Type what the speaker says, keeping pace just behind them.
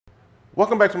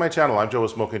Welcome back to my channel. I'm Joe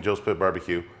with Smokin Joe's Pit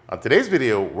Barbecue. On today's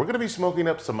video, we're going to be smoking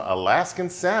up some Alaskan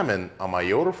salmon on my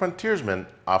Yoder Frontiersman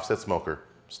offset smoker.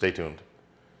 Stay tuned.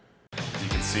 You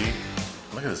can see,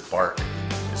 look at this bark.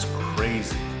 It's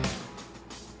crazy.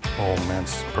 Oh man,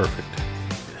 this is perfect.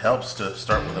 It helps to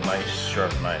start with a nice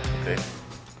sharp knife, okay?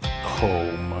 Oh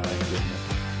my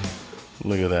goodness.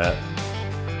 Look at that.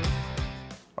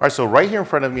 All right, so right here in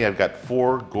front of me, I've got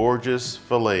 4 gorgeous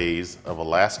fillets of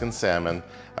Alaskan salmon.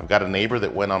 I've got a neighbor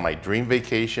that went on my dream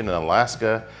vacation in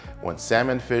Alaska, went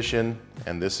salmon fishing,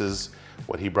 and this is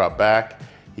what he brought back.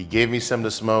 He gave me some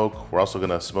to smoke. We're also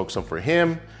gonna smoke some for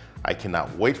him. I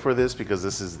cannot wait for this because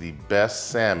this is the best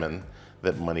salmon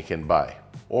that money can buy,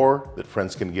 or that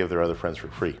friends can give their other friends for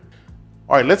free.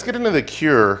 All right, let's get into the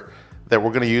cure that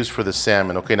we're gonna use for the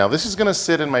salmon. Okay, now this is gonna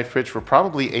sit in my fridge for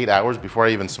probably 8 hours before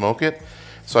I even smoke it.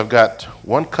 So I've got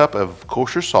 1 cup of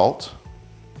kosher salt.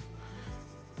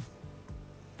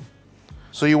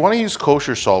 So you want to use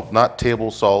kosher salt, not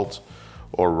table salt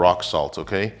or rock salt,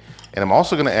 okay? And I'm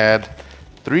also going to add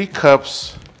 3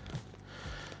 cups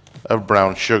of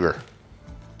brown sugar.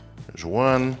 There's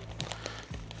 1.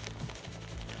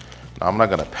 Now I'm not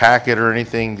going to pack it or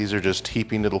anything. These are just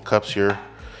heaping little cups here.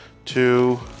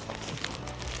 2,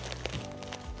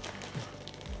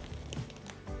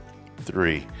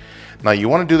 3. Now you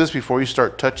want to do this before you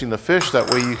start touching the fish,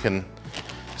 that way you can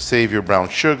save your brown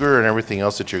sugar and everything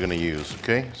else that you're going to use,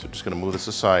 okay? So just going to move this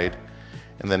aside.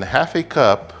 And then half a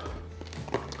cup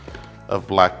of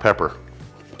black pepper.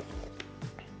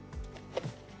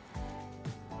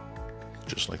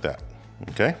 Just like that,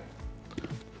 okay?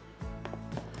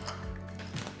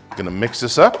 Going to mix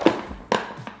this up.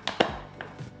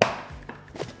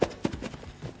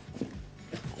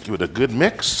 Give it a good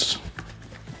mix.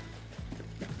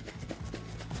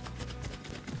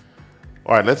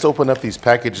 All right, let's open up these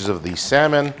packages of the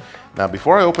salmon. Now,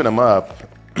 before I open them up,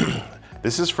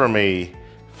 this is from a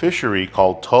fishery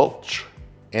called Tulch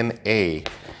NA.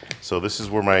 So this is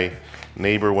where my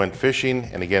neighbor went fishing.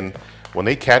 And again, when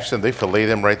they catch them, they fillet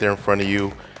them right there in front of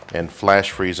you and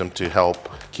flash freeze them to help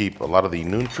keep a lot of the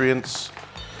nutrients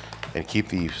and keep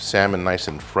the salmon nice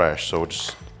and fresh. So we'll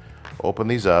just open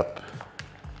these up.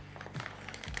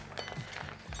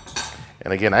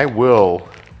 And again, I will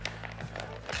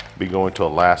be going to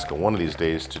Alaska one of these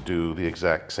days to do the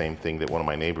exact same thing that one of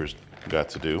my neighbors got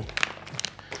to do.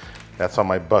 That's on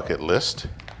my bucket list.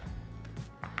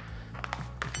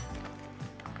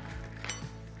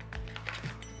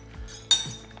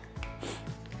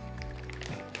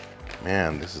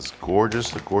 Man, this is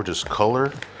gorgeous, the gorgeous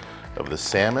color of the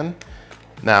salmon.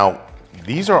 Now,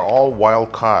 these are all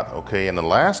wild caught, okay? In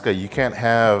Alaska, you can't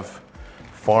have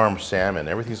farm salmon.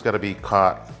 Everything's got to be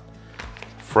caught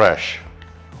fresh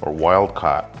or wild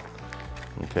caught.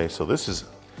 Okay, so this is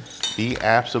the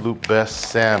absolute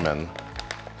best salmon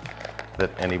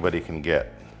that anybody can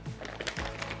get.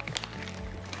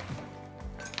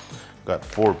 Got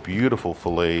 4 beautiful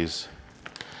fillets.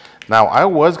 Now I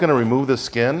was gonna remove the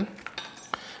skin,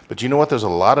 but you know what? There's a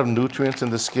lot of nutrients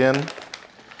in the skin,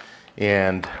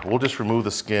 and we'll just remove the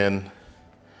skin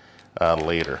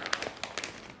later.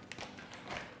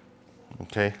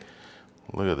 Okay.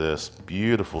 Look at this,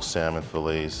 beautiful salmon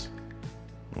fillets.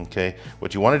 Okay,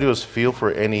 what you want to do is feel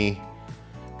for any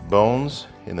bones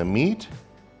in the meat.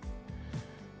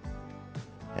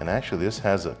 And actually this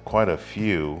has quite a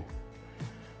few.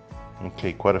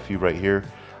 Okay, quite a few right here.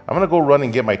 I'm gonna go run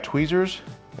and get my tweezers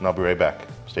and I'll be right back.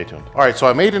 Stay tuned. All right, so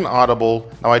I made an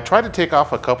audible. Now I tried to take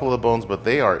off a couple of the bones, but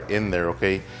they are in there,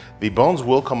 okay? The bones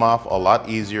will come off a lot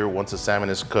easier once the salmon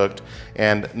is cooked.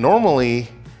 And normally,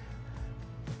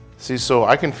 see, so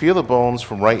I can feel the bones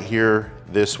from right here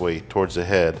this way towards the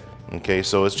head. Okay,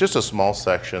 so it's just a small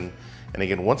section. And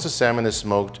again, once the salmon is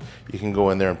smoked, you can go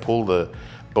in there and pull the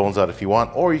bones out if you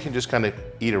want, or you can just kind of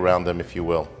eat around them if you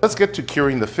will. Let's get to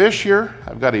curing the fish here.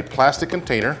 I've got a plastic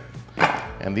container,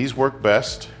 and these work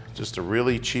best. Just a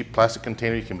really cheap plastic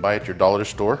container you can buy at your dollar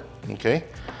store. Okay.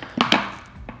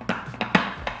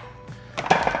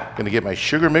 Gonna get my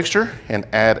sugar mixture and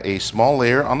add a small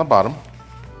layer on the bottom.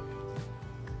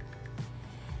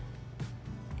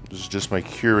 This is just my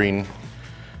curing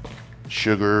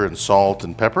sugar and salt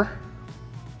and pepper.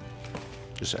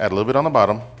 Just add a little bit on the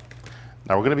bottom.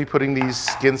 Now we're going to be putting these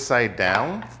skin side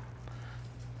down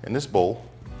in this bowl.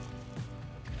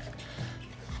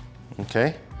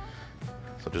 Okay,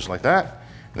 so just like that.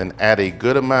 And then add a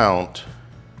good amount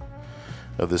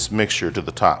of this mixture to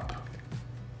the top.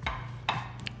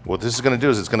 What this is going to do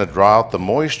is it's going to draw out the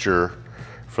moisture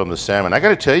from the salmon. I got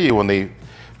to tell you, when they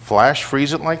flash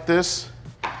freeze it like this,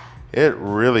 It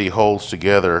really holds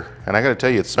together, and I gotta tell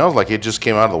you, it smells like it just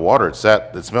came out of the water. It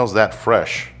smells that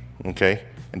fresh, okay?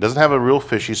 It doesn't have a real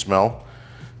fishy smell.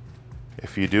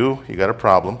 If you do, you got a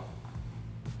problem.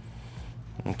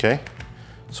 Okay,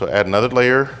 so add another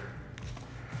layer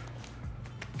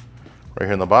right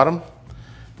here in the bottom.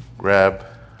 Grab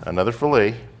another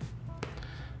fillet,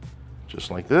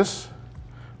 just like this.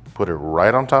 Put it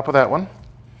right on top of that one,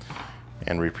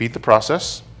 and repeat the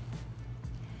process.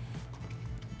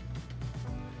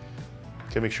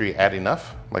 Okay, make sure you add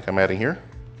enough, like I'm adding here.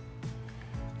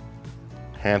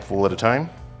 Handful at a time,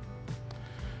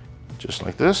 just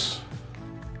like this.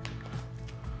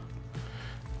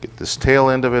 Get this tail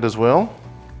end of it as well.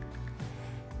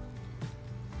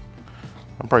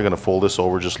 I'm probably gonna fold this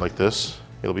over just like this.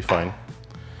 It'll be fine.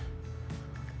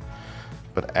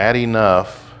 But add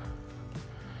enough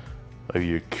of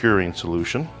your curing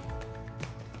solution.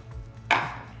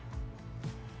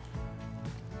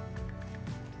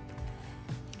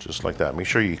 Just like that. Make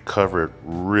sure you cover it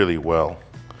really well.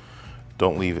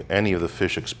 Don't leave any of the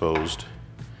fish exposed.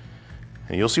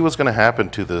 And you'll see what's going to happen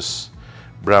to this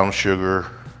brown sugar,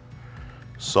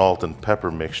 salt, and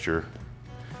pepper mixture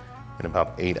in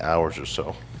about 8 hours or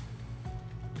so.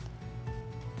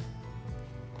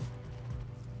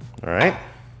 All right.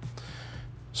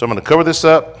 So I'm going to cover this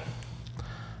up,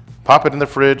 pop it in the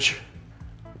fridge.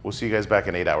 We'll see you guys back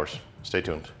in 8 hours. Stay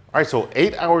tuned. All right, so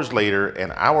 8 hours later,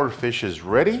 and our fish is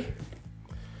ready.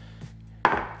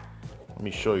 Let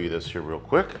me show you this here real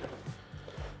quick.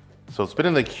 So it's been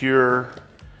in the cure,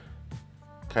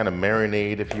 kind of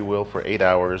marinade, if you will, for 8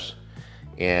 hours.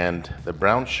 And the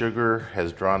brown sugar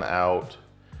has drawn out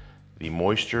the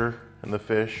moisture in the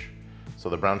fish. So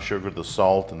the brown sugar, the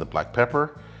salt, and the black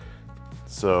pepper.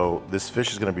 So this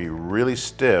fish is gonna be really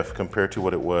stiff compared to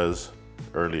what it was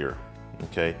earlier,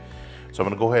 okay? So I'm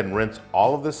gonna go ahead and rinse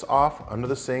all of this off under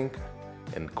the sink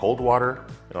in cold water,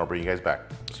 and I'll bring you guys back.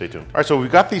 Stay tuned. All right, so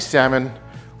we've got these salmon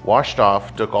washed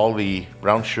off, took all the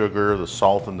brown sugar, the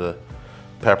salt, and the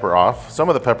pepper off. Some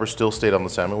of the pepper still stayed on the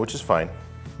salmon, which is fine,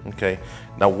 okay?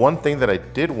 Now, one thing that I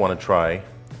did wanna try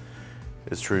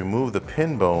is to remove the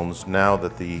pin bones now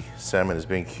that the salmon is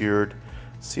being cured.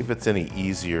 See if it's any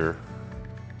easier.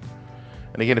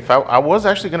 And again, if I was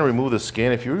actually gonna remove the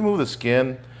skin, if you remove the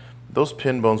skin, those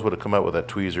pin bones would have come out with that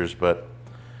tweezers, but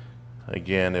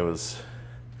again, it was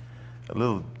a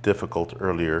little difficult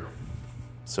earlier.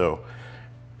 So,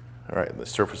 all right, the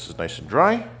surface is nice and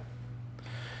dry.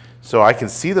 So I can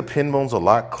see the pin bones a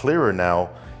lot clearer now.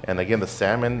 And again, the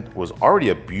salmon was already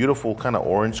a beautiful kind of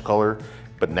orange color,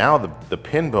 but now the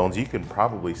pin bones, you can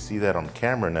probably see that on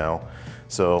camera now.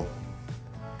 So,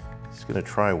 just gonna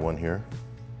try one here.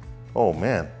 Oh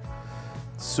man,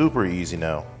 super easy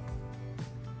now.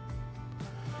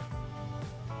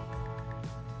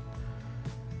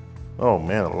 Oh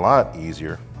man, a lot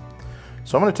easier.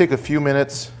 So I'm gonna take a few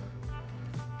minutes,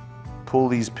 pull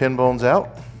these pin bones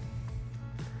out,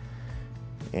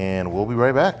 and we'll be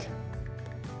right back.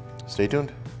 Stay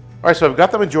tuned. All right, so I've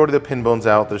got the majority of the pin bones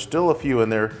out. There's still a few in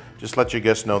there. Just let your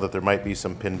guests know that there might be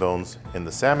some pin bones in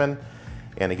the salmon.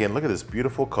 And again, look at this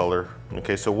beautiful color.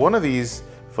 Okay, so one of these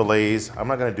fillets, I'm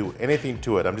not gonna do anything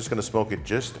to it. I'm just gonna smoke it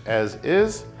just as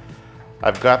is.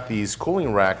 I've got these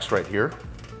cooling racks right here.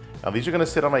 Now these are gonna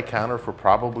sit on my counter for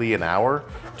probably an hour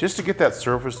just to get that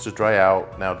surface to dry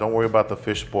out. Now don't worry about the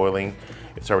fish spoiling.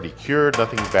 It's already cured,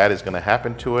 nothing bad is gonna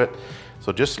happen to it.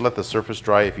 So just let the surface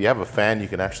dry. If you have a fan, you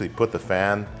can actually put the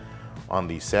fan on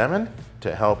the salmon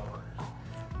to help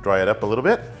dry it up a little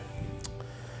bit.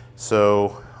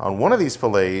 So on one of these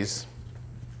fillets,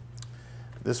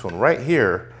 this one right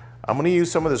here, I'm gonna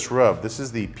use some of this rub. This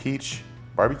is the peach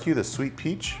barbecue, the sweet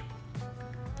peach.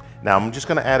 Now I'm just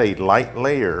gonna add a light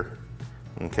layer,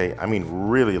 okay? I mean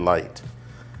really light.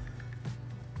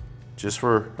 Just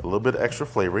for a little bit extra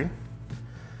flavoring.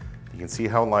 You can see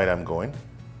how light I'm going.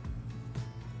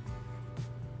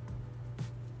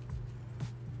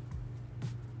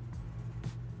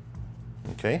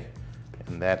 Okay,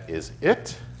 and that is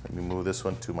it. Let me move this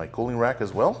one to my cooling rack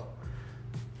as well.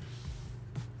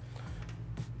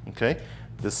 Okay,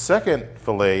 the second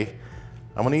fillet,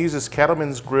 I'm gonna use this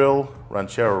Cattleman's Grill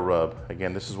Ranchero rub.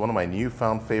 Again, this is one of my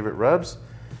newfound favorite rubs.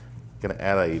 Gonna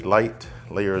add a light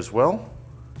layer as well.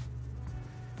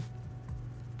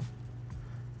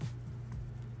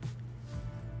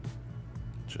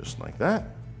 Just like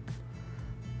that.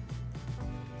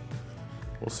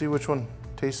 We'll see which one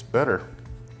tastes better.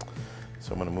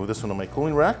 So I'm gonna move this one to my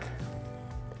cooling rack.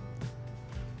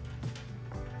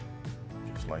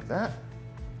 Just like that.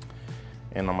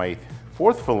 And on my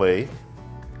fourth fillet,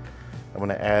 I'm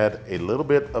gonna add a little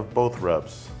bit of both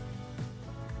rubs.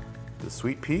 The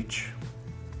sweet peach.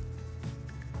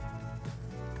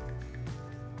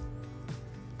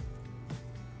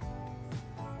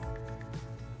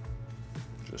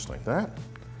 Just like that.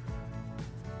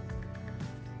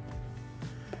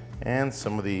 And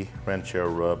some of the ranchero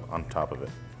rub on top of it.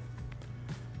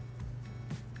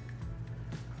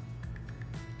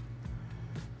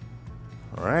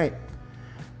 All right,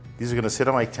 these are gonna sit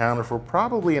on my counter for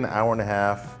probably an hour and a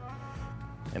half,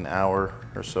 an hour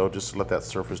or so, just to let that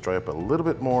surface dry up a little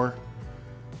bit more.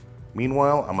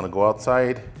 Meanwhile, I'm gonna go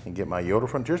outside and get my Yoder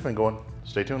Frontiersman going.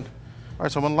 Stay tuned. All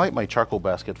right, so I'm gonna light my charcoal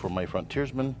basket for my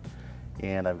Frontiersman,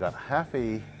 and I've got half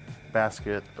a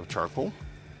basket of charcoal.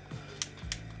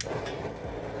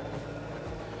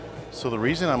 So the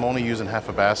reason I'm only using half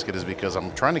a basket is because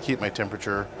I'm trying to keep my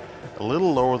temperature a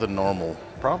little lower than normal,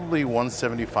 probably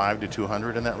 175 to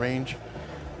 200 in that range.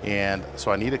 And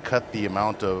so I need to cut the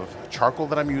amount of charcoal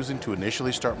that I'm using to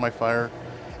initially start my fire,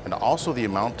 and also the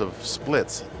amount of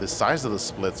splits. The size of the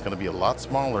split's going to be a lot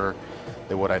smaller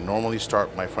than what I normally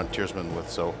start my Frontiersman with.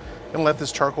 So I'm gonna let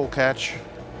this charcoal catch,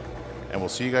 and we'll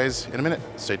see you guys in a minute.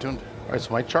 Stay tuned. All right,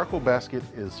 so my charcoal basket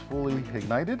is fully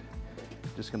ignited.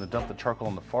 Just gonna dump the charcoal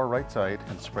on the far right side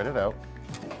and spread it out.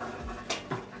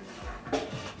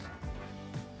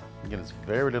 Again, it's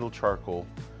very little charcoal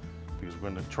because we're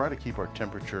gonna try to keep our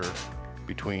temperature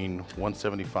between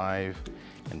 175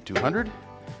 and 200.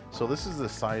 So this is the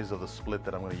size of the split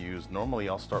that I'm gonna use. Normally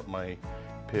I'll start my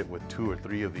pit with 2 or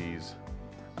 3 of these,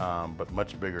 but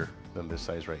much bigger than this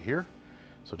size right here.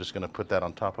 So just gonna put that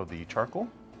on top of the charcoal.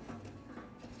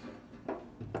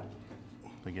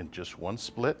 Again, just one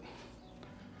split.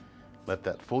 Let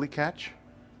that fully catch.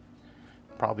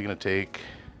 Probably gonna take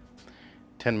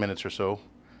 10 minutes or so.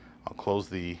 I'll close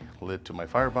the lid to my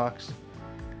firebox,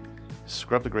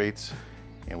 scrub the grates,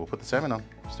 and we'll put the salmon on.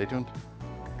 Stay tuned.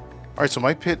 All right, so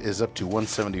my pit is up to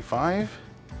 175.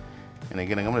 And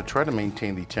again, I'm gonna try to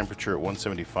maintain the temperature at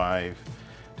 175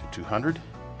 to 200.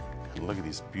 And look at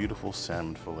these beautiful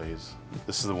salmon fillets.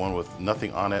 This is the one with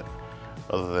nothing on it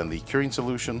other than the curing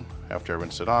solution after I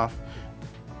rinsed it off.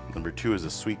 Number 2 is the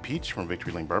sweet peach from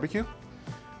Victory Lane Barbecue.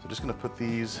 So just gonna put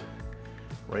these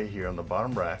right here on the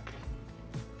bottom rack.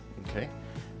 Okay,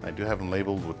 I do have them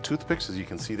labeled with toothpicks, as you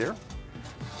can see there.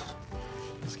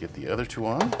 Let's get the other 2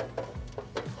 on.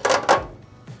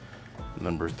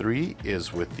 Number 3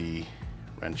 is with the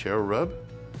ranchero rub,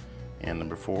 and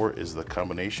number 4 is the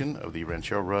combination of the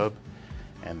ranchero rub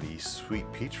and the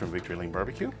sweet peach from Victory Lane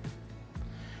Barbecue.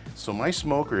 So my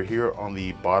smoker here on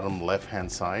the bottom left-hand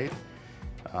side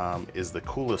is the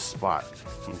coolest spot.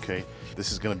 Okay,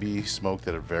 this is going to be smoked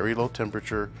at a very low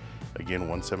temperature, again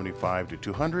 175 to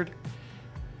 200.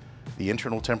 The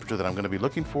internal temperature that I'm going to be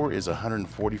looking for is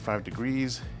 145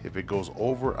 degrees. If it goes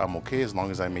over, I'm okay, as long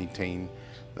as I maintain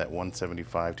that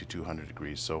 175 to 200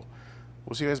 degrees. So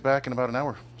we'll see you guys back in about an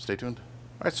hour. Stay tuned.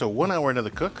 All right, so 1 hour into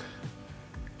the cook,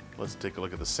 let's take a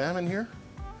look at the salmon here.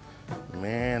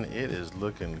 Man, it is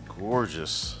looking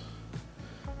gorgeous.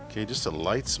 Okay, just a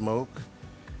light smoke.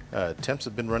 Temps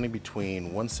have been running between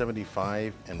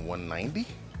 175 and 190,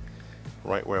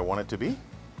 right where I want it to be.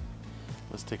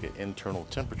 Let's take an internal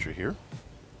temperature here.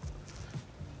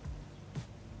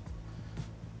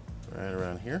 Right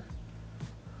around here.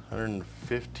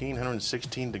 115,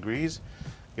 116 degrees.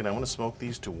 Again, I want to smoke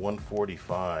these to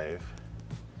 145.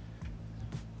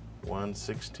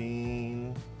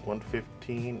 116,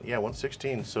 115, yeah,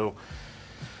 116. So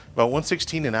about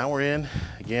 116 an hour in.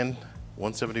 Again,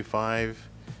 175,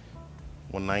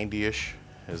 190-ish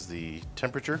is the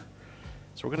temperature.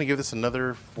 So we're gonna give this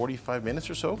another 45 minutes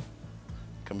or so.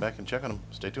 Come back and check on them.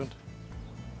 Stay tuned.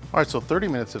 All right, so 30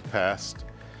 minutes have passed.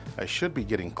 I should be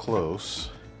getting close.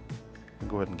 I'll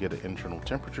go ahead and get an internal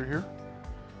temperature here.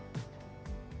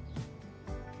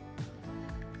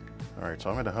 All right, so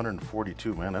I'm at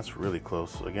 142, man, that's really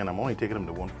close. Again, I'm only taking them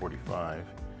to 145.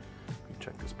 Let me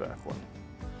check this back one.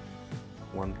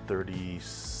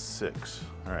 136,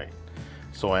 all right.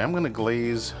 So I am gonna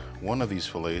glaze one of these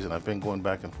fillets, and I've been going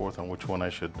back and forth on which one I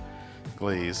should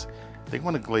glaze. I think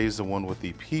I'm gonna glaze the one with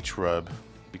the peach rub,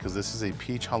 because this is a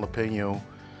peach jalapeno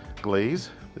glaze.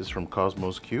 This is from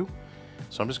Cosmos Q.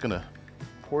 So I'm just gonna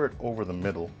pour it over the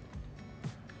middle,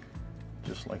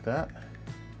 just like that.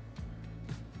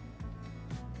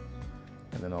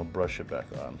 And then I'll brush it back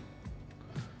on.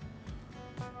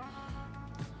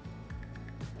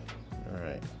 All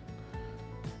right.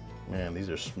 Man, these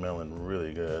are smelling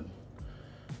really good.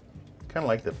 Kind of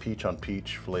like the peach on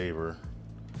peach flavor.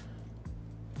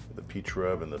 The peach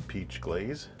rub and the peach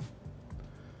glaze.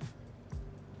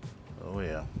 Oh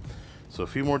yeah. So a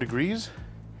few more degrees.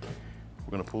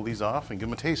 We're gonna pull these off and give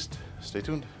them a taste. Stay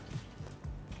tuned.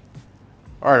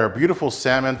 All right, our beautiful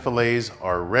salmon fillets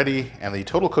are ready, and the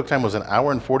total cook time was 1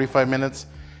 hour and 45 minutes,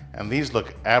 and these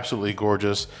look absolutely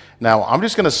gorgeous. Now, I'm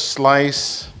just gonna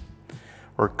slice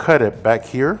or cut it back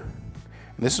here,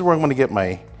 and this is where I'm gonna get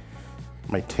my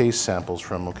taste samples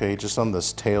from, okay? Just on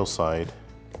this tail side.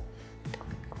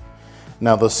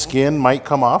 Now, the skin might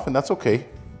come off, and that's okay.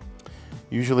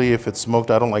 Usually, if it's smoked,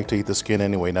 I don't like to eat the skin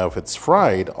anyway. Now, if it's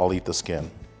fried, I'll eat the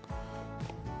skin.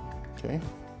 Okay.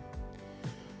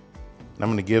 I'm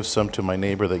gonna give some to my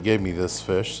neighbor that gave me this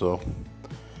fish, so I'm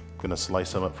gonna slice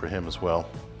some up for him as well.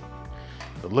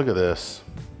 But look at this.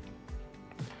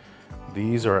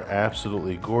 These are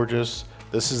absolutely gorgeous.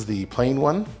 This is the plain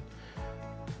one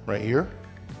right here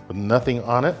with nothing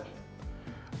on it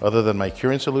other than my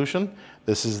curing solution.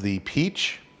 This is the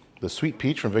peach, the sweet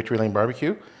peach from Victory Lane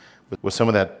Barbecue with some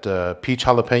of that peach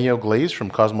jalapeno glaze from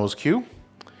Cosmos Q.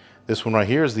 This one right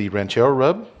here is the ranchero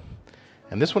rub,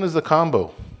 and this one is the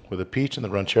combo with the peach and the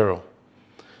ranchero.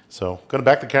 So, gonna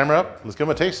back the camera up. Let's give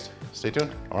them a taste. Stay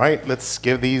tuned. All right, let's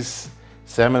give these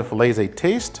salmon fillets a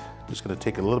taste. Just gonna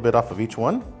take a little bit off of each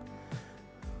one.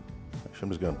 Actually, I'm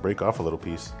just gonna break off a little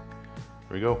piece.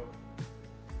 Here we go.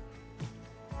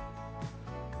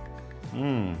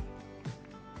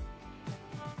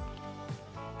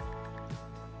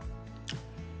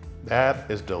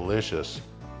 That is delicious.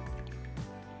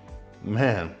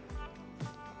 Man.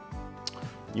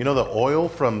 You know, the oil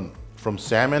from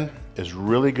salmon is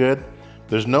really good.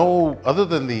 There's no, other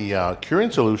than the curing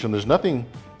solution, there's nothing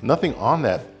on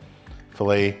that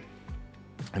fillet,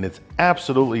 and it's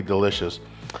absolutely delicious.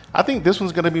 I think this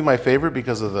one's gonna be my favorite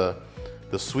because of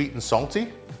the sweet and salty.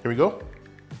 Here we go.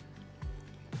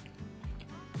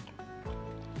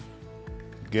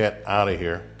 Get out of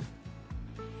here.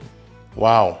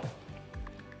 Wow.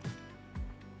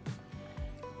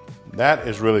 That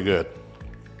is really good.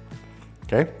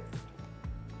 Okay.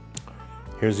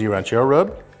 Here's the ranchero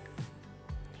rub.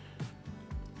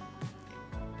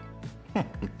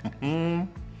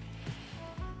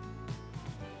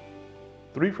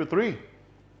 3 for 3.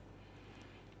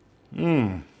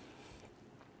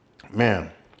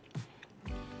 Man,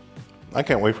 I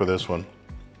can't wait for this one.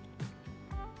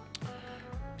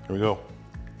 Here we go.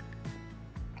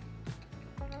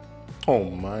 Oh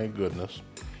my goodness.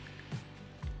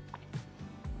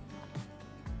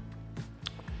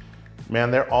 Man,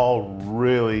 they're all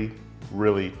really,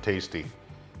 really tasty.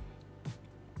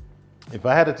 If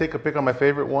I had to take a pick on my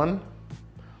favorite one,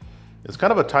 it's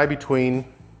kind of a tie between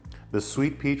the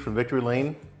sweet peach from Victory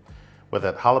Lane with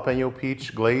that jalapeno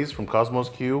peach glaze from Cosmos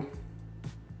Q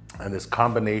and this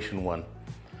combination one.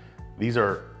 These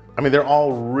are, I mean, they're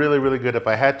all really, really good. If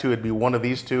I had to, it'd be one of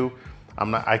these two.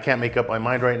 I can't make up my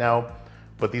mind right now,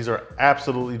 but these are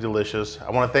absolutely delicious.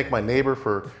 I want to thank my neighbor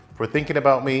for thinking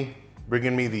about me,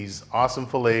 bringing me these awesome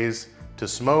fillets to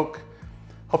smoke.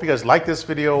 Hope you guys like this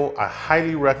video. I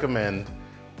highly recommend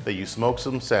that you smoke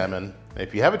some salmon. And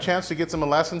if you have a chance to get some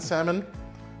Alaskan salmon,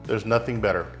 there's nothing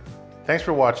better. Thanks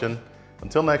for watching.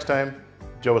 Until next time,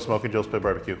 Joe with Smokin Joe's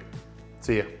Barbecue.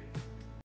 See ya.